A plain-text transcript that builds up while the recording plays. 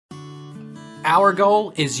Our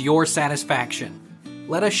goal is your satisfaction.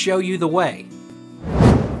 Let us show you the way.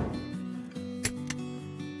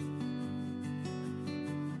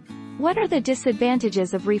 What are the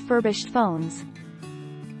disadvantages of refurbished phones?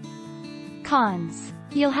 Cons.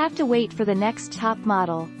 You'll have to wait for the next top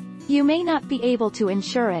model. You may not be able to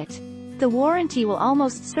insure it. The warranty will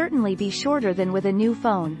almost certainly be shorter than with a new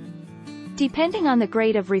phone. Depending on the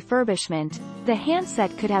grade of refurbishment, the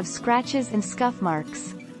handset could have scratches and scuff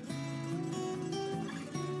marks.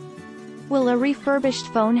 Will a refurbished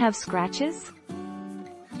phone have scratches?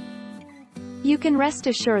 You can rest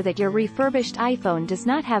assured that your refurbished iPhone does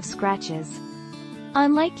not have scratches.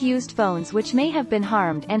 Unlike used phones which may have been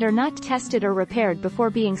harmed and are not tested or repaired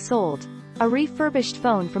before being sold, a refurbished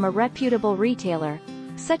phone from a reputable retailer,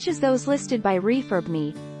 such as those listed by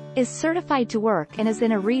Refurbished, is certified to work and is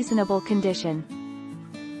in a reasonable condition.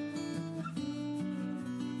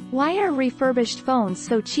 Why are refurbished phones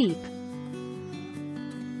so cheap?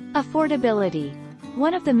 Affordability.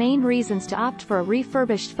 One of the main reasons to opt for a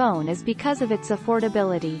refurbished phone is because of its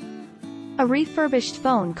affordability. A refurbished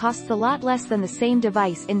phone costs a lot less than the same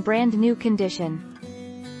device in brand new condition.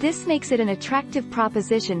 This makes it an attractive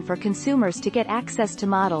proposition for consumers to get access to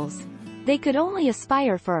models they could only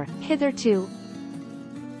aspire for, hitherto.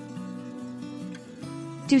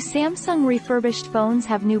 Do Samsung refurbished phones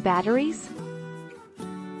have new batteries?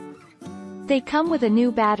 They come with a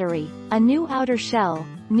new battery, a new outer shell,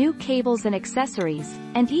 new cables and accessories,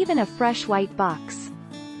 and even a fresh white box.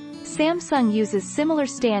 Samsung uses similar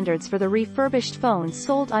standards for the refurbished phones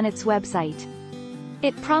sold on its website.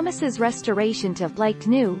 It promises restoration to like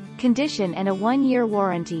new condition and a 1-year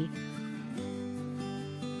warranty.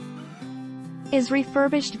 Is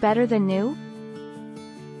refurbished better than new?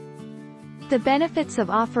 The benefits of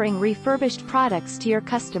offering refurbished products to your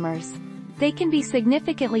customers. They can be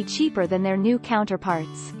significantly cheaper than their new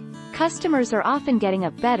counterparts. Customers are often getting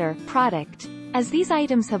a better product, as these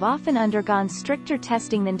items have often undergone stricter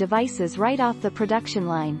testing than devices right off the production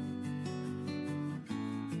line.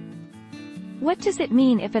 What does it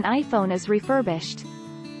mean if an iPhone is refurbished?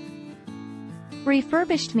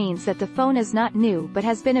 Refurbished means that the phone is not new but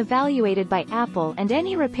has been evaluated by Apple and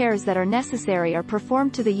any repairs that are necessary are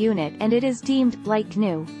performed to the unit and it is deemed like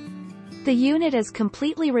new. The unit is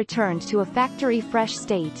completely returned to a factory fresh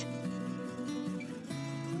state.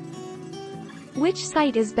 Which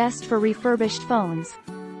site is best for refurbished phones?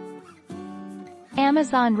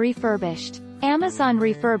 Amazon Refurbished. Amazon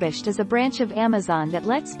Refurbished is a branch of Amazon that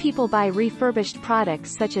lets people buy refurbished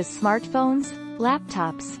products such as smartphones,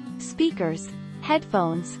 laptops, speakers,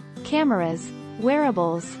 headphones, cameras,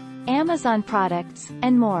 wearables, Amazon products,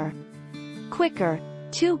 and more. Quicker.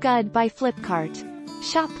 Too Good by Flipkart.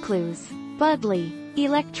 Shop Clues. Budley.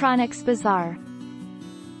 Electronics Bazaar.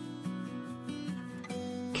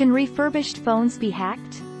 Can refurbished phones be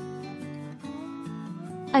hacked?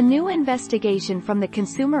 A new investigation from the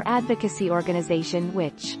consumer advocacy organization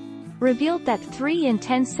which revealed that 3 in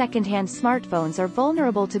 10 second-hand smartphones are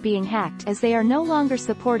vulnerable to being hacked as they are no longer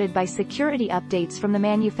supported by security updates from the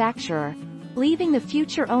manufacturer, leaving the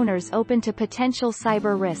future owners open to potential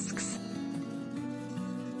cyber risks.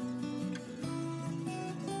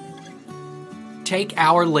 Take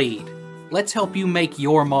our lead. Let's help you make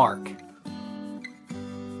your mark.